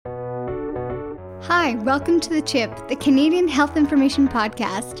Hi, welcome to The Chip, the Canadian Health Information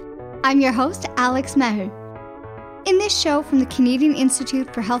Podcast. I'm your host, Alex Maheu. In this show from the Canadian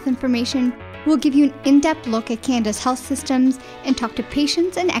Institute for Health Information, we'll give you an in-depth look at Canada's health systems and talk to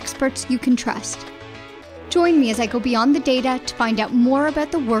patients and experts you can trust. Join me as I go beyond the data to find out more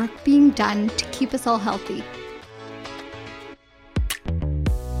about the work being done to keep us all healthy.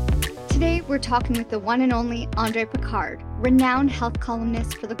 Today, we're talking with the one and only Andre Picard, renowned health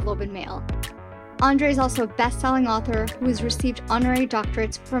columnist for the Globe and Mail. Andre is also a best-selling author who has received honorary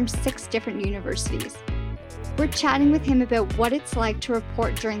doctorates from 6 different universities. We're chatting with him about what it's like to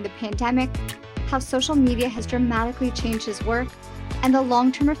report during the pandemic, how social media has dramatically changed his work, and the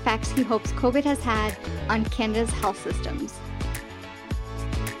long-term effects he hopes COVID has had on Canada's health systems.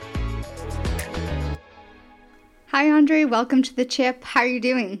 Hi, Andre. Welcome to The Chip. How are you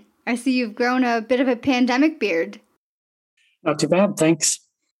doing? I see you've grown a bit of a pandemic beard. Not too bad, thanks.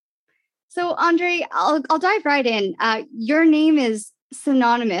 So, Andre, I'll dive right in. Your name is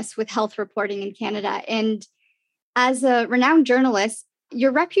synonymous with health reporting in Canada. And as a renowned journalist,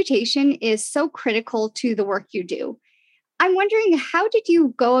 your reputation is so critical to the work you do. I'm wondering, how did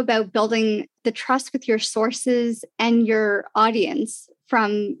you go about building the trust with your sources and your audience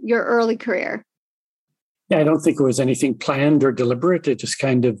from your early career? Yeah, I don't think it was anything planned or deliberate. It just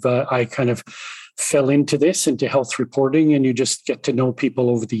I fell into health reporting, and you just get to know people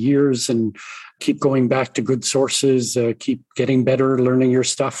over the years and keep going back to good sources, keep getting better, learning your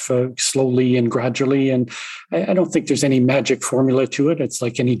stuff slowly and gradually. And I don't think there's any magic formula to it. It's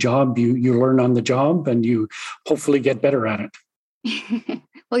like any job, you learn on the job and you hopefully get better at it.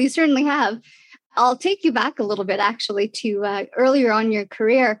 Well, you certainly have. I'll take you back a little bit, actually, to earlier on in your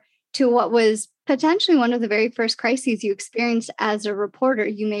career, to what was potentially one of the very first crises you experienced as a reporter.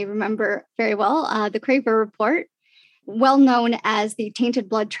 You may remember very well the Craver Report, well known as the tainted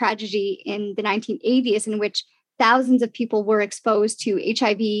blood tragedy in the 1980s, in which thousands of people were exposed to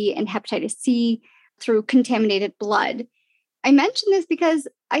HIV and hepatitis C through contaminated blood. I mention this because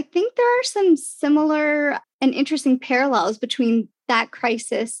I think there are some similar and interesting parallels between that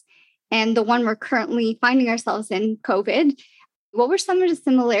crisis and the one we're currently finding ourselves in, COVID. What were some of the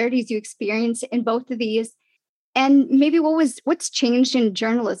similarities you experienced in both of these? And maybe what's changed in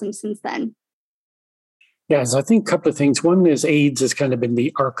journalism since then? Yes, I think a couple of things. One is AIDS has kind of been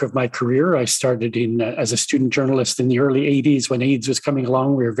the arc of my career. I started as a student journalist in the early 80s when AIDS was coming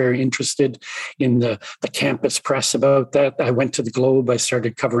along. We were very interested in the campus press about that. I went to the Globe. I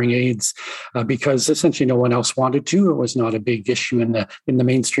started covering AIDS because essentially no one else wanted to. It was not a big issue in the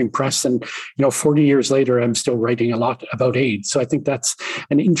mainstream press. And 40 years later, I'm still writing a lot about AIDS. So I think that's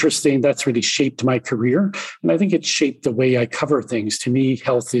really shaped my career. And I think it shaped the way I cover things. To me,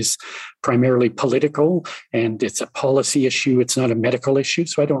 health is primarily political, and it's a policy issue. It's not a medical issue.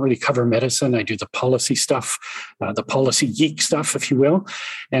 So I don't really cover medicine. I do the policy stuff, the policy geek stuff, if you will.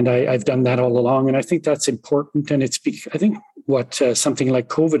 And I've done that all along. And I think that's important. And I think what something like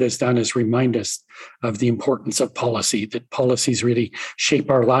COVID has done is remind us of the importance of policy, that policies really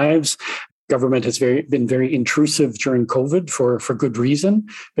shape our lives. Government has been very intrusive during COVID for good reason,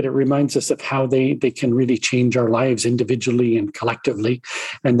 but it reminds us of how they can really change our lives individually and collectively.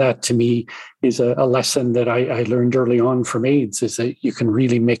 And that, to me, is a lesson that I learned early on from AIDS, is that you can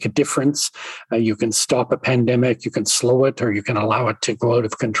really make a difference. You can stop a pandemic, you can slow it, or you can allow it to go out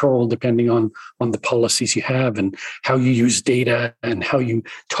of control, depending on the policies you have and how you use data and how you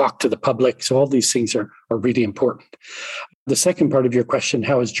talk to the public. So all these things are really important. The second part of your question,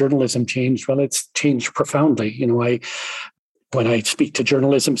 how has journalism changed? Well, it's changed profoundly. When I speak to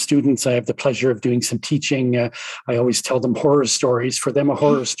journalism students, I have the pleasure of doing some teaching. I always tell them horror stories. For them, a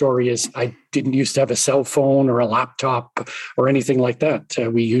horror story is I didn't used to have a cell phone or a laptop or anything like that.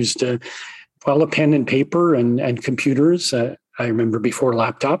 We used a pen and paper and computers. I remember before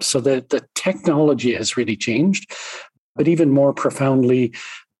laptops. So the technology has really changed. But even more profoundly,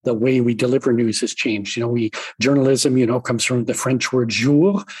 the way we deliver news has changed. Journalism, comes from the French word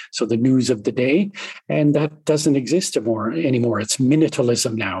jour, so the news of the day, and that doesn't exist anymore. It's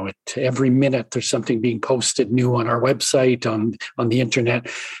minutalism now. Every minute there's something being posted new on our website, on the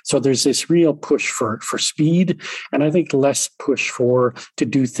internet. So there's this real push for speed, and I think less push to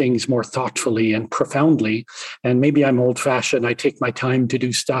do things more thoughtfully and profoundly. And maybe I'm old-fashioned. I take my time to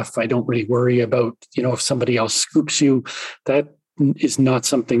do stuff. I don't really worry about, if somebody else scoops you. That is not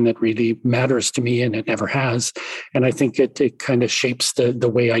something that really matters to me, and it never has. And I think it kind of shapes the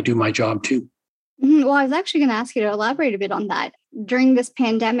way I do my job too. Well, I was actually going to ask you to elaborate a bit on that. During this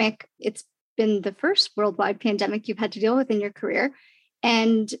pandemic, it's been the first worldwide pandemic you've had to deal with in your career.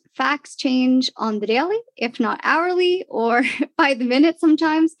 And facts change on the daily, if not hourly or by the minute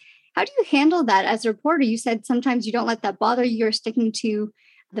sometimes. How do you handle that as a reporter? You said sometimes you don't let that bother you. You're sticking to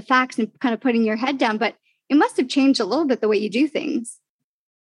the facts and kind of putting your head down, but it must have changed a little bit the way you do things.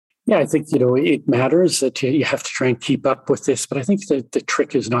 Yeah, I think, it matters that you have to try and keep up with this. But I think that the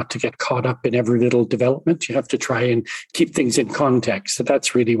trick is not to get caught up in every little development. You have to try and keep things in context. So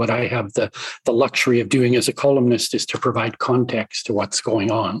that's really what I have the luxury of doing as a columnist, is to provide context to what's going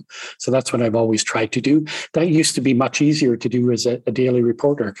on. So that's what I've always tried to do. That used to be much easier to do as a daily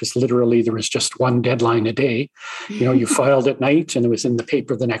reporter, because literally there was just one deadline a day. You filed at night and it was in the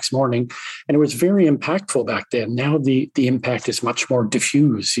paper the next morning. And it was very impactful back then. Now the impact is much more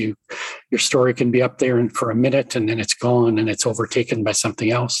diffuse. Your story can be up there and for a minute and then it's gone and it's overtaken by something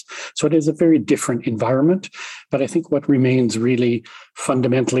else. So it is a very different environment. But I think what remains really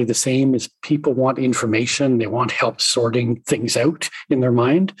fundamentally the same is people want information. They want help sorting things out in their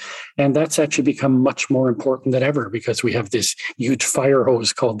mind. And that's actually become much more important than ever, because we have this huge fire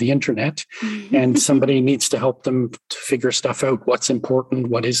hose called the internet, and somebody needs to help them to figure stuff out. What's important,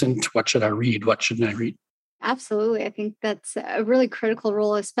 what isn't, what should I read, what shouldn't I read? Absolutely. I think that's a really critical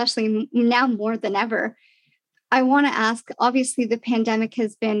role, especially now more than ever. I want to ask, obviously, the pandemic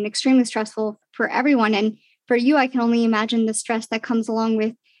has been extremely stressful for everyone. And for you, I can only imagine the stress that comes along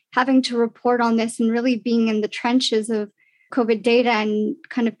with having to report on this and really being in the trenches of COVID data and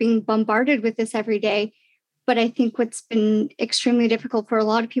kind of being bombarded with this every day. But I think what's been extremely difficult for a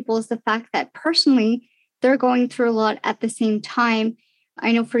lot of people is the fact that personally, they're going through a lot at the same time.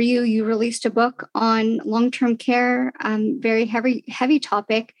 I know for you, you released a book on long-term care, very heavy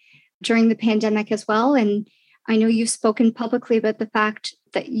topic during the pandemic as well. And I know you've spoken publicly about the fact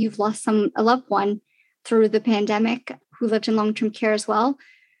that you've lost a loved one through the pandemic who lived in long-term care as well.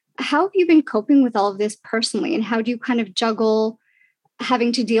 How have you been coping with all of this personally? And how do you kind of juggle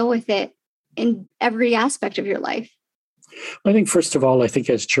having to deal with it in every aspect of your life? I think, first of all, I think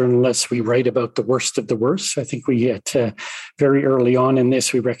as journalists, we write about the worst of the worst. I think we get very early on in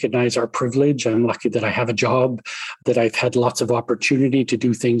this, we recognize our privilege. I'm lucky that I have a job, that I've had lots of opportunity to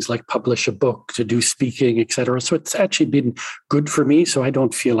do things like publish a book, to do speaking, et cetera. So it's actually been good for me. So I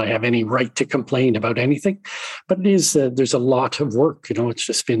don't feel I have any right to complain about anything. But it is, there's a lot of work. It's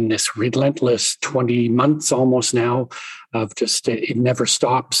just been this relentless 20 months almost now of just, it never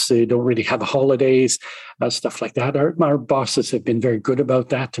stops. They don't really have holidays, stuff like that. Our bosses have been very good about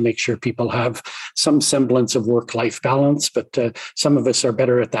that, to make sure people have some semblance of work-life balance, but some of us are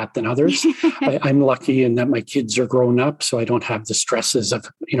better at that than others. I'm lucky in that my kids are grown up, so I don't have the stresses of,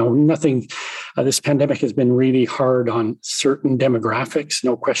 nothing. This pandemic has been really hard on certain demographics.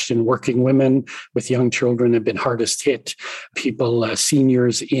 No question, working women with young children have been hardest hit. People,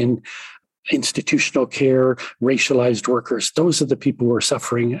 seniors in institutional care, racialized workers, those are the people who are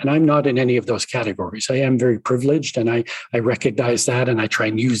suffering. And I'm not in any of those categories. I am very privileged, and I recognize that, and I try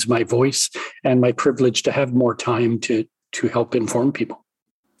and use my voice and my privilege to have more time to help inform people.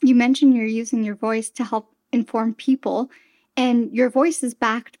 You mentioned you're using your voice to help inform people, and your voice is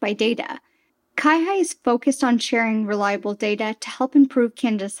backed by data. CIHI is focused on sharing reliable data to help improve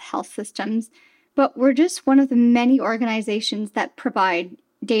Canada's health systems, but we're just one of the many organizations that provide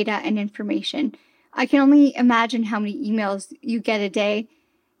data and information. I can only imagine how many emails you get a day.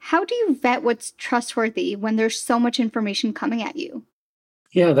 How do you vet what's trustworthy when there's so much information coming at you?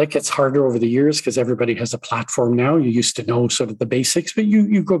 Yeah, that gets harder over the years because everybody has a platform now. You used to know sort of the basics, but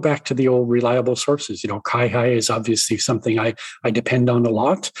you go back to the old reliable sources. CIHI is obviously something I depend on a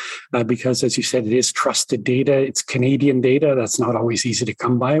lot because, as you said, it is trusted data. It's Canadian data. That's not always easy to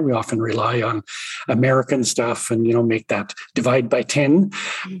come by. We often rely on American stuff and, make that divide by 10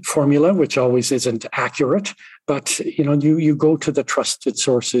 formula, which always isn't accurate. But, you go to the trusted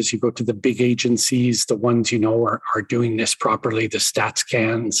sources, you go to the big agencies, the ones are doing this properly, the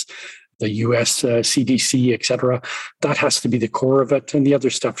StatsCans, the US CDC, et cetera. That has to be the core of it. And the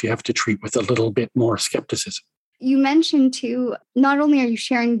other stuff you have to treat with a little bit more skepticism. You mentioned too, not only are you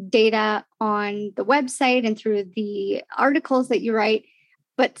sharing data on the website and through the articles that you write,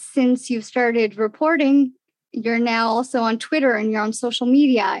 but since you've started reporting, you're now also on Twitter and you're on social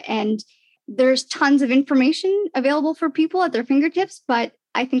media, and there's tons of information available for people at their fingertips. But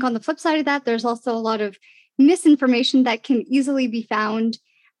I think on the flip side of that, there's also a lot of misinformation that can easily be found.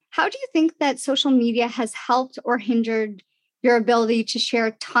 How do you think that social media has helped or hindered your ability to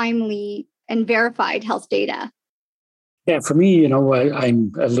share timely and verified health data? Yeah, for me,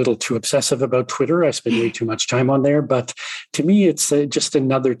 I'm a little too obsessive about Twitter. I spend way too much time on there. But to me, it's just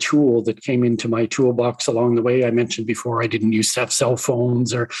another tool that came into my toolbox along the way. I mentioned before, I didn't used to have cell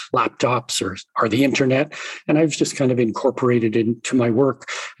phones or laptops or the internet. And I've just kind of incorporated it into my work.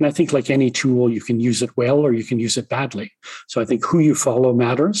 And I think like any tool, you can use it well or you can use it badly. So I think who you follow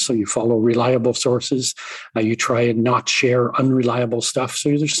matters. So you follow reliable sources. You try and not share unreliable stuff. So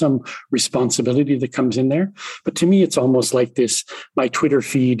there's some responsibility that comes in there. But to me, it's almost like this. My Twitter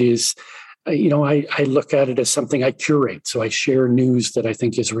feed is, I look at it as something I curate. So I share news that I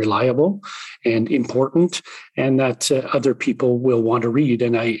think is reliable and important and that other people will want to read.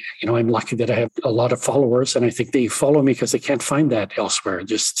 And I'm lucky that I have a lot of followers and I think they follow me because they can't find that elsewhere.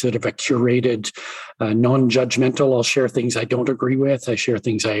 Just sort of a curated, non-judgmental. I'll share things I don't agree with. I share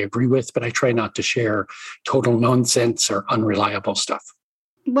things I agree with, but I try not to share total nonsense or unreliable stuff.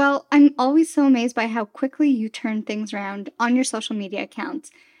 Well, I'm always so amazed by how quickly you turn things around on your social media accounts.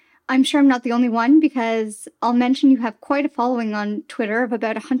 I'm sure I'm not the only one because I'll mention you have quite a following on Twitter of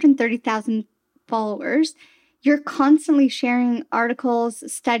about 130,000 followers. You're constantly sharing articles,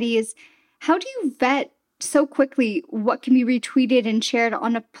 studies. How do you vet so quickly what can be retweeted and shared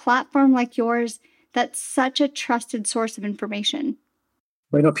on a platform like yours that's such a trusted source of information?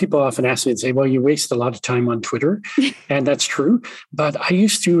 Well, people often ask me and say, well, you waste a lot of time on Twitter. And that's true. But I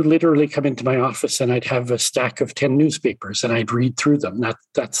used to literally come into my office and I'd have a stack of 10 newspapers and I'd read through them.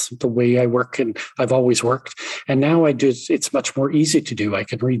 That's the way I work and I've always worked. And now it's much more easy to do. I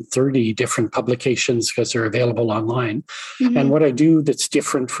can read 30 different publications because they're available online. Mm-hmm. And what I do that's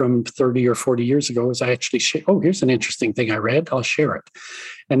different from 30 or 40 years ago is I actually share, here's an interesting thing I read. I'll share it.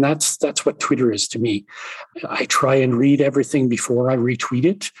 And that's what Twitter is to me. I try and read everything before I retweet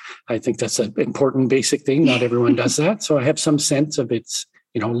it. I think that's an important basic thing. Not everyone does that. So I have some sense of it's,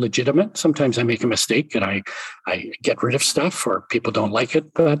 legitimate. Sometimes I make a mistake and I get rid of stuff or people don't like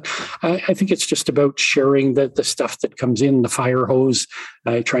it. But I think it's just about sharing the stuff that comes in, the fire hose.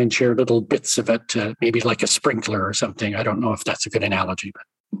 I try and share little bits of it, maybe like a sprinkler or something. I don't know if that's a good analogy.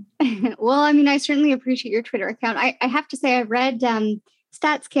 But well, I certainly appreciate your Twitter account. I have to say I read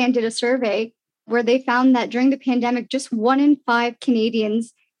StatsCan did a survey where they found that during the pandemic, just 1 in 5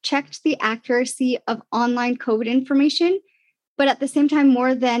 Canadians checked the accuracy of online COVID information, but at the same time,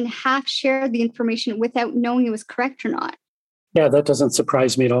 more than half shared the information without knowing it was correct or not. Yeah, that doesn't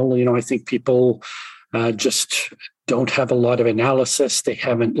surprise me at all. I think people just don't have a lot of analysis. They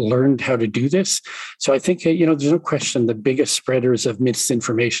haven't learned how to do this. So I think, there's no question the biggest spreaders of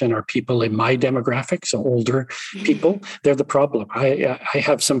misinformation are people in my demographic, so older people. They're the problem. I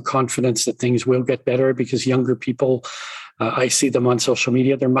have some confidence that things will get better because younger people, I see them on social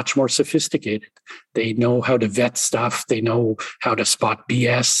media. They're much more sophisticated. They know how to vet stuff. They know how to spot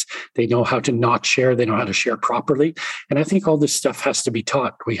BS. They know how to not share. They know how to share properly. And I think all this stuff has to be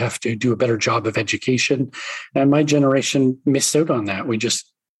taught. We have to do a better job of education. And my generation missed out on that. We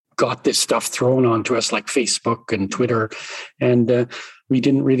just got this stuff thrown onto us like Facebook and Twitter. And we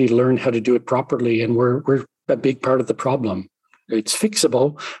didn't really learn how to do it properly. And we're a big part of the problem. It's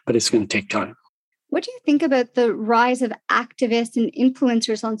fixable, but it's going to take time. What do you think about the rise of activists and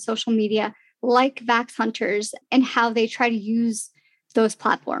influencers on social media like Vax Hunters and how they try to use those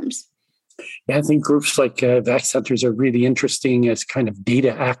platforms? Yeah, I think groups like Vax Hunters are really interesting as kind of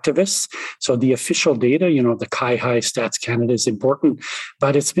data activists. So the official data, the CIHI Stats Canada is important,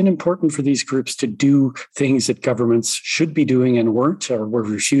 but it's been important for these groups to do things that governments should be doing and weren't or were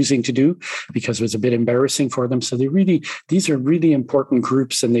refusing to do because it was a bit embarrassing for them. So these are really important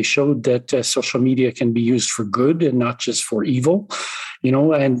groups, and they showed that social media can be used for good and not just for evil.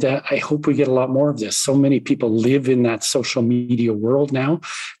 And I hope we get a lot more of this. So many people live in that social media world now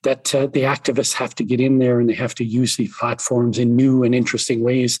that the activists have to get in there and they have to use these platforms in new and interesting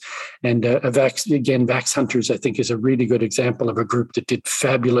ways. And Vax Hunters, I think, is a really good example of a group that did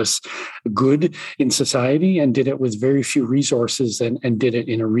fabulous good in society and did it with very few resources and did it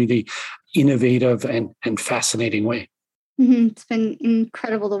in a really innovative and fascinating way. Mm-hmm. It's been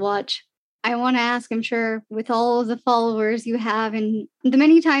incredible to watch. I want to ask, I'm sure with all of the followers you have and the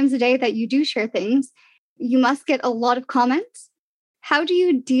many times a day that you do share things, you must get a lot of comments. How do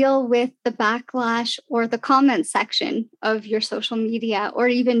you deal with the backlash or the comment section of your social media or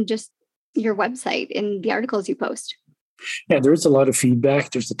even just your website in the articles you post? Yeah, there is a lot of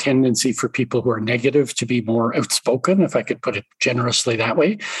feedback. There's a tendency for people who are negative to be more outspoken, if I could put it generously that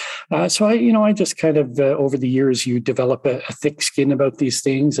way. So I just kind of, over the years, you develop a thick skin about these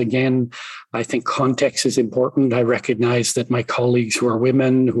things. Again, I think context is important. I recognize that my colleagues who are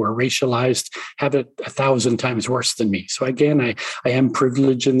women, who are racialized, have it 1,000 times worse than me. So again, I am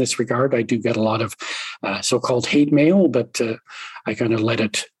privileged in this regard. I do get a lot of so-called hate mail, but I kind of let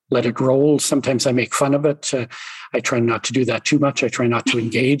it roll. Sometimes I make fun of it. I try not to do that too much. I try not to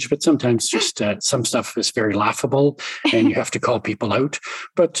engage, but sometimes just some stuff is very laughable and you have to call people out.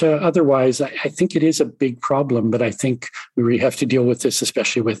 But otherwise, I think it is a big problem. But I think we really have to deal with this,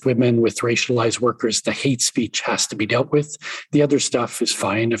 especially with women, with racialized workers. The hate speech has to be dealt with. The other stuff is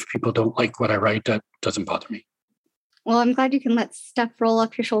fine. If people don't like what I write, that doesn't bother me. Well, I'm glad you can let stuff roll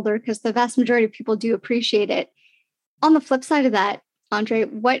off your shoulder because the vast majority of people do appreciate it. On the flip side of that, Andre,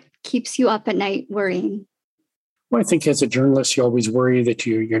 what keeps you up at night worrying? Well, I think as a journalist, you always worry that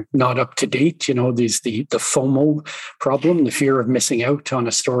you're not up to date. The FOMO problem, the fear of missing out on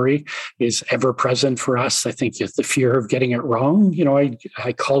a story is ever present for us. I think it's the fear of getting it wrong.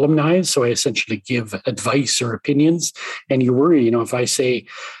 I columnize, so I essentially give advice or opinions. And you worry, if I say,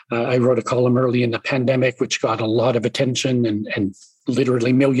 I wrote a column early in the pandemic, which got a lot of attention and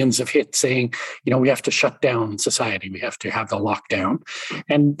literally millions of hits saying, we have to shut down society. We have to have the lockdown.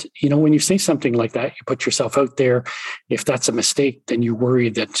 And, when you say something like that, you put yourself out there. If that's a mistake, then you worry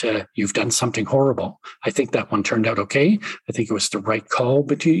that you've done something horrible. I think that one turned out okay. I think it was the right call,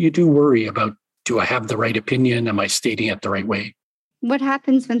 but you do worry about, do I have the right opinion? Am I stating it the right way? What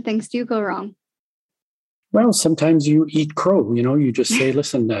happens when things do go wrong? Well, sometimes you eat crow, you just say,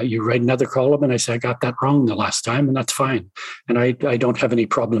 listen, you write another column and I say, I got that wrong the last time, and that's fine. And I don't have any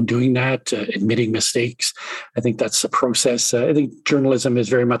problem doing that, admitting mistakes. I think that's a process. I think journalism is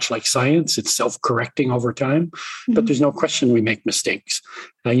very much like science. It's self-correcting over time, but there's no question we make mistakes.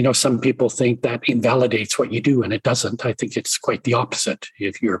 Some people think that invalidates what you do, and it doesn't. I think it's quite the opposite.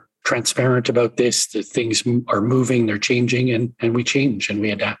 If you're transparent about this, the things are moving, they're changing, and we change and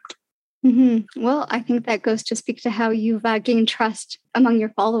we adapt. Mm-hmm. Well, I think that goes to speak to how you've gained trust among your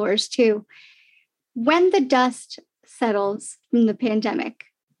followers too. When the dust settles from the pandemic,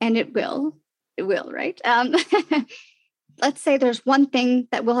 and it will, right? Let's say there's one thing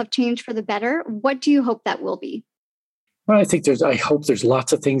that will have changed for the better. What do you hope that will be? Well, I hope there's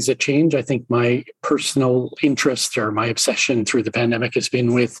lots of things that change. I think my personal interest or my obsession through the pandemic has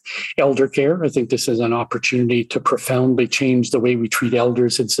been with elder care. I think this is an opportunity to profoundly change the way we treat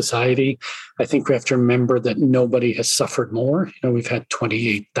elders in society. I think we have to remember that nobody has suffered more. We've had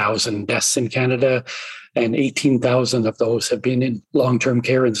 28,000 deaths in Canada, and 18,000 of those have been in long-term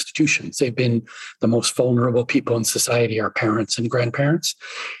care institutions. They've been the most vulnerable people in society, our parents and grandparents.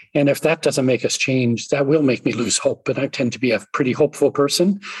 And if that doesn't make us change, that will make me lose hope. And I tend to be a pretty hopeful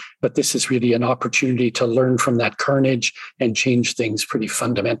person, but this is really an opportunity to learn from that carnage and change things pretty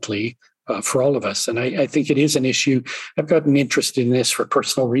fundamentally for all of us. And I think it is an issue. I've gotten interested in this for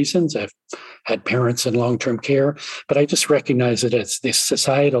personal reasons. I've had parents in long-term care, but I just recognize it as this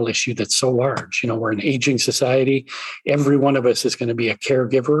societal issue that's so large. We're an aging society. Every one of us is going to be a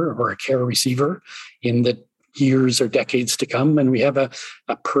caregiver or a care receiver in the years or decades to come. And we have a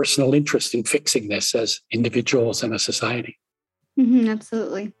personal interest in fixing this as individuals and a society.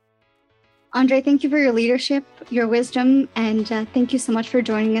 Absolutely. Andre, thank you for your leadership, your wisdom, and thank you so much for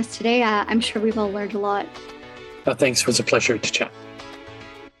joining us today. I'm sure we've all learned a lot. Thanks. It was a pleasure to chat.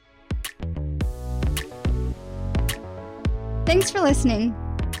 Thanks for listening.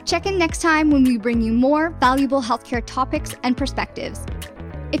 Check in next time when we bring you more valuable healthcare topics and perspectives.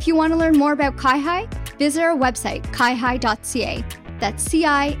 If you want to learn more about CIHI, visit our website, cihi.ca. That's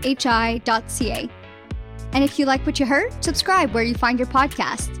cihi.ca. And if you like what you heard, subscribe where you find your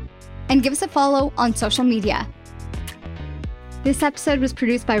podcast. And give us a follow on social media. This episode was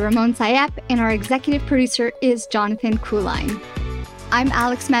produced by Ramon Sayep, and our executive producer is Jonathan Kuline. I'm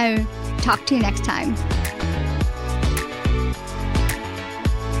Alex Mahou. Talk to you next time.